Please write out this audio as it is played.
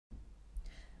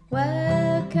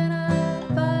Where can I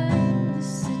find the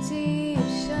city of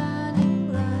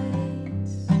shining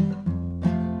lights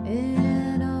in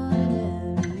an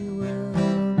ordinary world?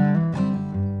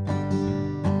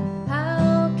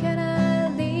 How can I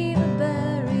leave a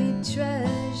buried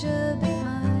treasure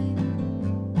behind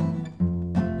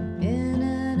in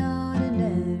an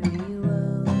ordinary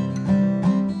world?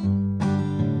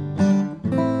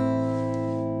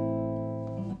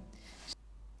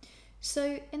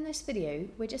 So in this video,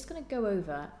 we're just going to go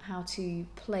over how to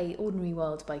play Ordinary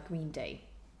World by Green Day.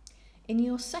 In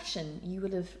your session, you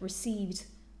will have received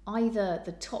either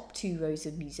the top two rows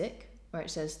of music, where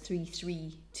it says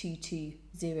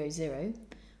 332200,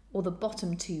 or the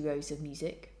bottom two rows of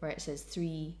music, where it says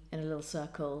 3 in a little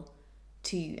circle,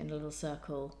 2 in a little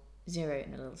circle, 0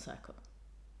 in a little circle.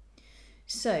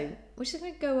 So we're just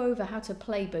going to go over how to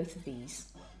play both of these,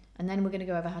 and then we're going to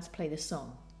go over how to play the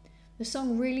song. The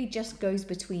song really just goes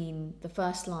between the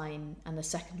first line and the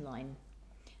second line,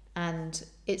 and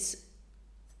it's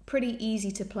pretty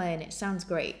easy to play and it sounds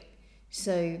great.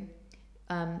 So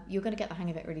you're going to get the hang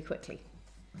of it really quickly.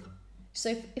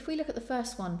 So if we look at the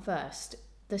first one first,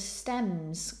 the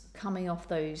stems coming off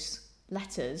those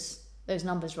letters, those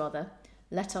numbers rather,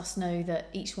 let us know that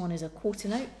each one is a quarter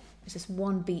note. It's just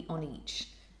one beat on each.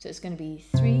 So it's going to be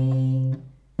 3,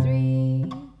 3,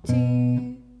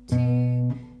 2,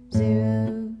 2,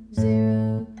 0,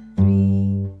 0,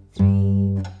 3,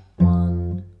 3,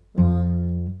 1,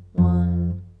 1,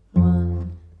 1,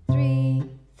 1, 3,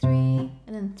 3, and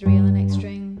then 3 on the next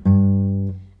string.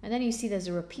 And then you see there's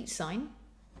a repeat sign,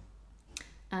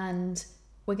 and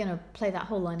we're going to play that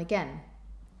whole line again.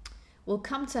 We'll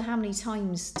come to how many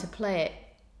times to play it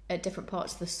at different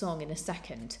parts of the song in a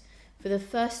second. For the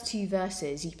first two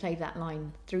verses, you play that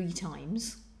line 3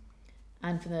 times,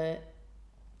 and for the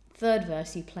third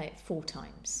verse, you play it 4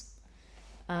 times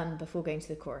before going to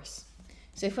the chorus.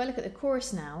 So if I look at the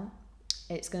chorus now,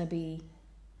 it's going to be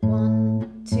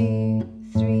 1, 2,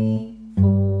 3,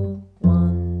 4,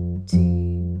 1,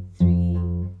 2, 3,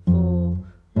 4,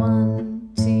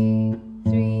 1, 2,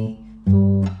 3,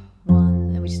 4,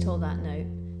 1, and we just hold that note,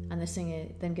 and the singer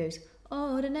then goes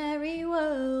ordinary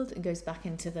world and goes back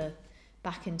into the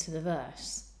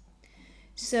verse.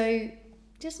 So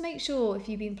just make sure if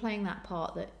you've been playing that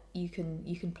part that you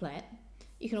can play it.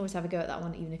 You can always have a go at that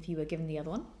one even if you were given the other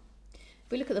one. If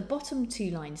we look at the bottom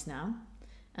two lines now,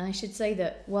 and I should say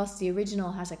that whilst the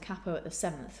original has a capo at the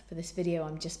 7th, for this video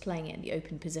I'm just playing it in the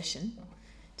open position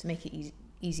to make it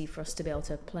easy for us to be able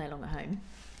to play along at home.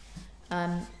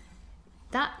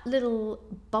 That little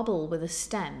bubble with a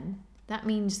stem, that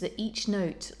means that each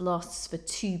note lasts for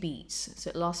 2 beats, so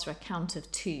it lasts for a count of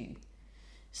 2.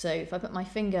 So if I put my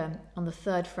finger on the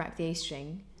 3rd fret of the A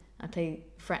string, I play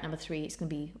fret number 3, it's going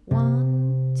to be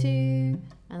 1, 2, and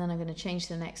then I'm going to change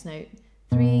to the next note,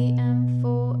 3 and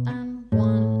 4 and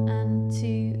 1 and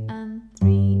 2 and 3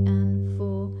 and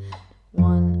 4,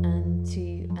 1 and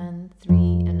 2 and 3,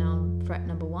 and now I'm fret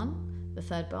number 1, the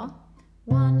 3rd bar,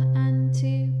 1 and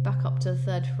 2, back up to the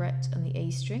 3rd fret on the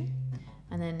A string,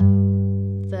 and then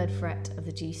 3rd fret of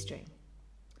the G string.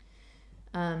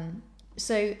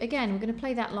 So again, we're going to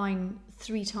play that line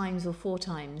 3 times or 4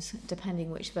 times, depending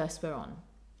which verse we're on.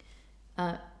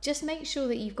 Just make sure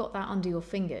that you've got that under your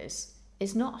fingers.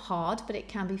 It's not hard, but it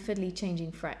can be fiddly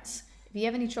changing frets. If you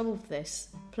have any trouble with this,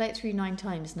 play it through 9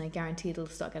 times and I guarantee it'll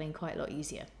start getting quite a lot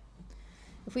easier.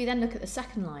 If we then look at the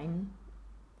second line,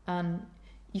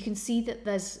 you can see that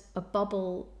there's a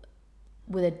bubble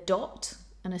with a dot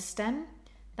and a stem.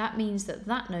 That means that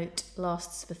that note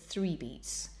lasts for 3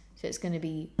 beats. So it's going to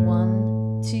be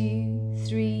 1, 2,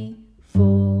 3,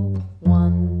 4,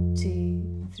 1,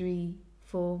 2, 3,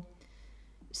 4.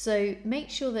 So make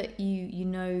sure that you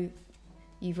know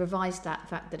you've revised that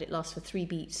fact that it lasts for 3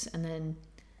 beats, and then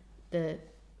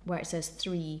where it says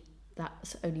 3,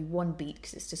 that's only 1 beat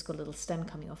because it's just got a little stem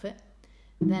coming off it.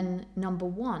 Then number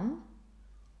 1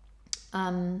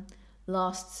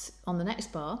 lasts on the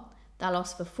next bar, that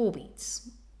lasts for 4 beats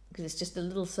because it's just a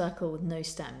little circle with no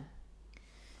stem.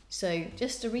 So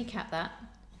just to recap that,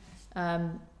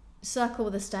 circle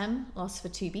with a stem lasts for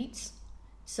 2 beats,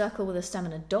 circle with a stem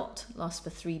and a dot lasts for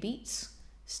 3 beats,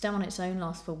 stem on its own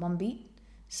lasts for 1 beat,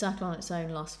 circle on its own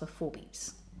lasts for 4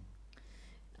 beats.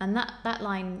 And that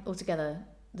line altogether,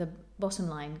 the bottom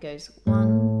line goes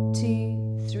 1,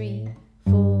 2, 3,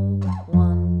 4,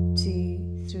 1,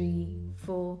 2, 3,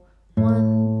 4,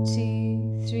 1,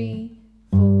 2, 3,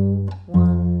 4,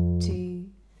 1, 2,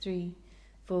 3,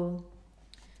 4.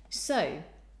 So,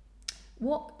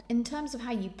 in terms of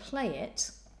how you play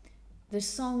it, the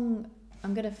song,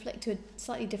 I'm going to flick to a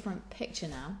slightly different picture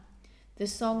now. The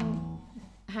song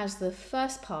has the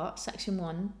first part, section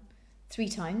 1, 3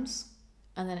 times,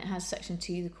 and then it has section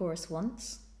 2, the chorus,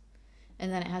 once,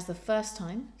 and then it has the first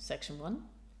time, section 1,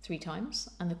 3 times,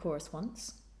 and the chorus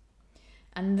once,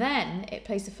 and then it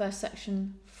plays the first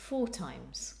section 4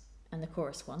 times and the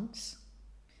chorus once,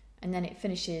 and then it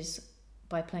finishes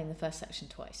by playing the first section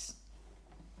twice.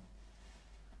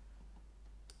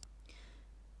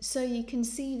 So you can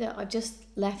see that I've just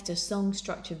left a song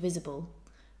structure visible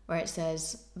where it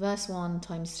says verse 1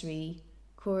 times 3,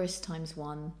 chorus times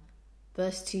 1,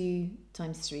 verse 2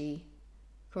 times 3,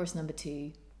 chorus number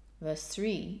 2, verse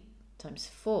 3 times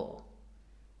 4,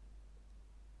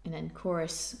 and then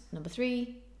chorus number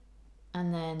 3,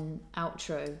 and then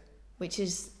outro, which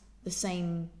is the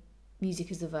same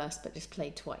music as the verse but just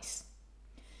played twice.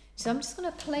 So I'm just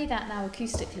going to play that now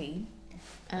acoustically,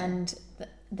 and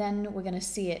then we're going to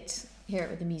see it, hear it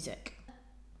with the music.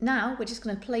 Now we're just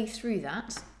going to play through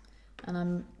that,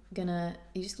 and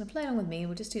you're just going to play along with me, and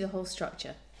we'll just do the whole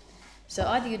structure. So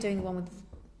either you're doing the one with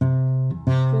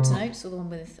quarter notes or the one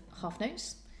with half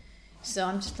notes. So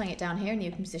I'm just playing it down here in the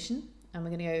open position, and we're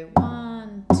going to go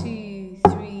 1, 2,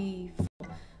 3, 4.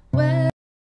 Well,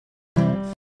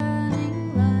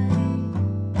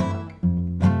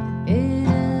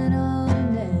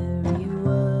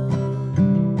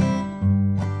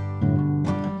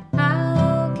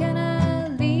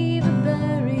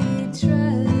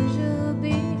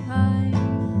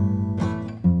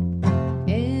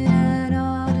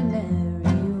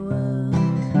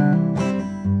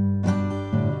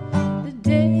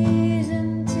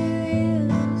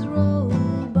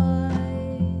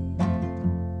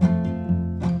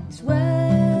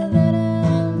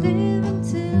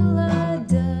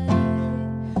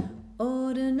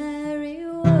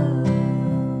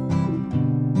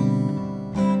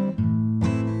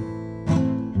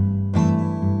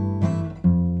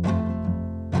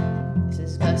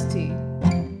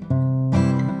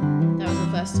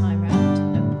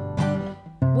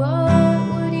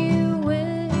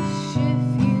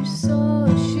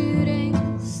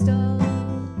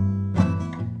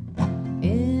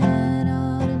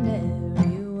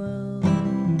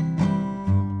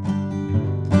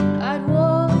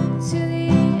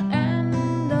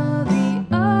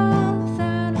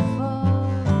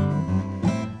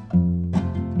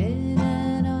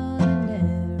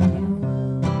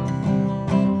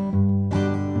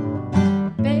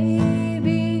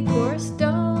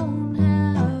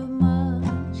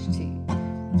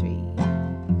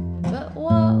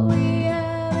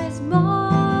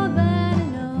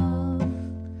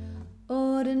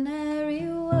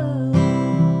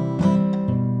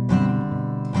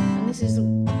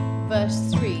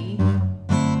 verse 3,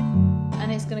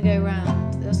 and it's going to go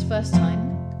round. That's the first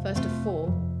time, first of 4,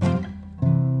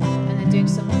 and then doing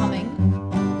some humming.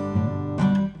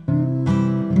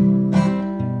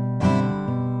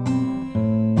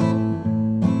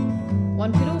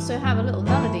 One could also have a little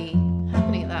melody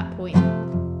happening at that point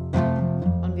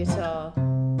on guitar.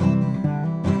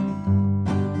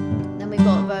 Then we've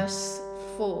got verse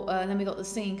 4, then we've got the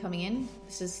singing coming in.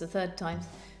 This is the third time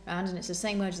round, and it's the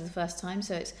same words as the first time,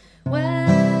 so it's where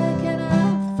can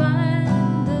I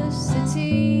find the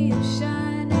city of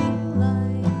shining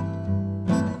light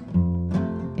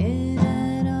in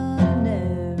an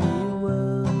ordinary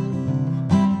world?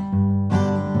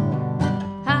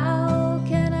 How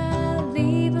can I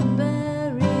leave a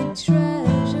buried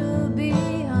treasure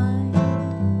behind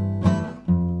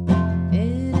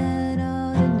in an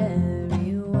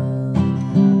ordinary world?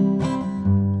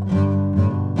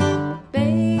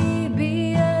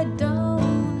 Baby, I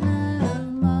don't have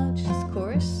much, this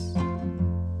chorus,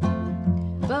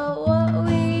 but what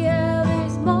we have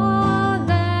is more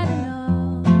than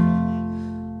enough.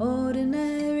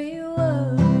 Ordinary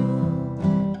world.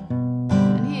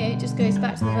 And here it just goes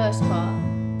back to the verse part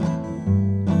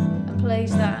and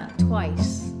plays that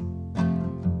twice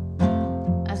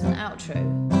as an outro.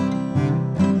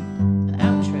 An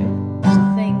outro is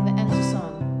a thing that ends a song.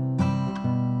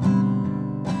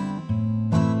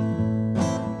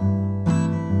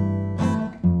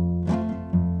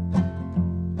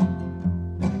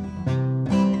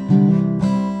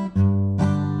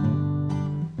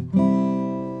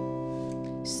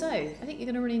 So, I think you're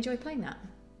going to really enjoy playing that.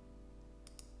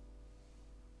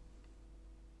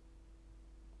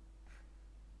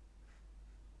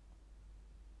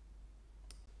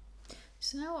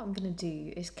 So now what I'm going to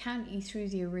do is count you through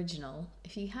the original.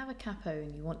 If you have a capo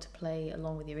and you want to play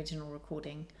along with the original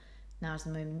recording, now is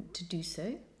the moment to do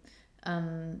so.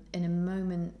 In a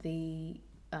moment,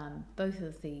 both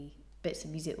of the bits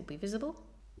of music will be visible.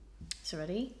 So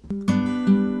ready?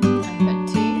 And fret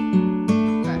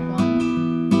 2, fret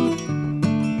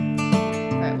 1,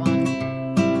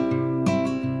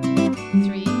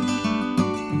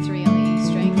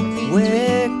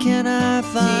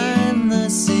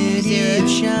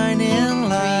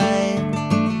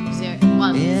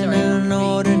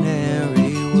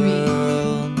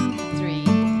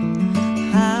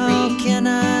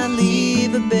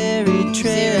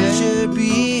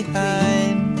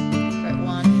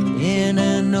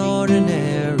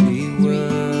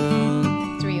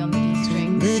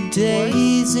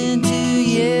 days into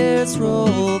years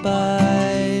roll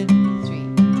by.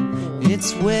 3, 4.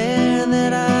 It's where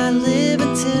that I live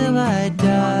until I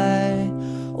die.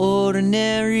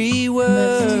 Ordinary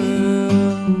words.